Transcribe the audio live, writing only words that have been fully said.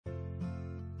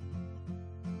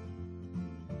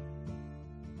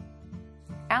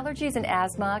Allergies and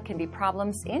asthma can be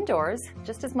problems indoors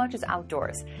just as much as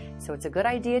outdoors, so it's a good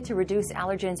idea to reduce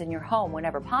allergens in your home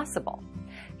whenever possible.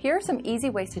 Here are some easy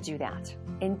ways to do that.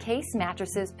 Encase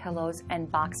mattresses, pillows, and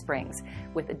box springs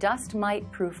with dust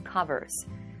mite-proof covers.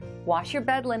 Wash your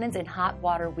bed linens in hot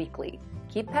water weekly.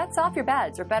 Keep pets off your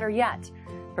beds, or better yet,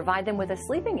 provide them with a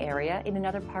sleeping area in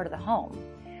another part of the home.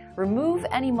 Remove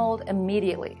any mold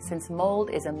immediately, since mold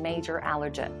is a major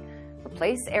allergen.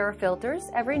 Replace air filters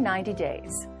every 90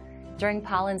 days. During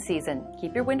pollen season,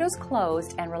 keep your windows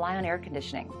closed and rely on air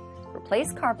conditioning.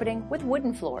 Replace carpeting with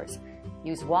wooden floors.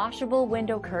 Use washable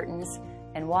window curtains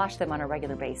and wash them on a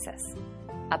regular basis.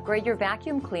 Upgrade your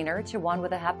vacuum cleaner to one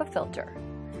with a HEPA filter.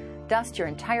 Dust your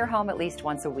entire home at least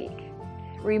once a week.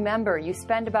 Remember, you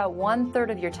spend about 1/3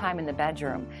 of your time in the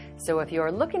bedroom, so if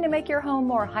you're looking to make your home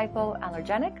more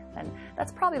hypoallergenic, then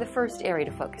that's probably the first area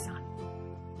to focus on.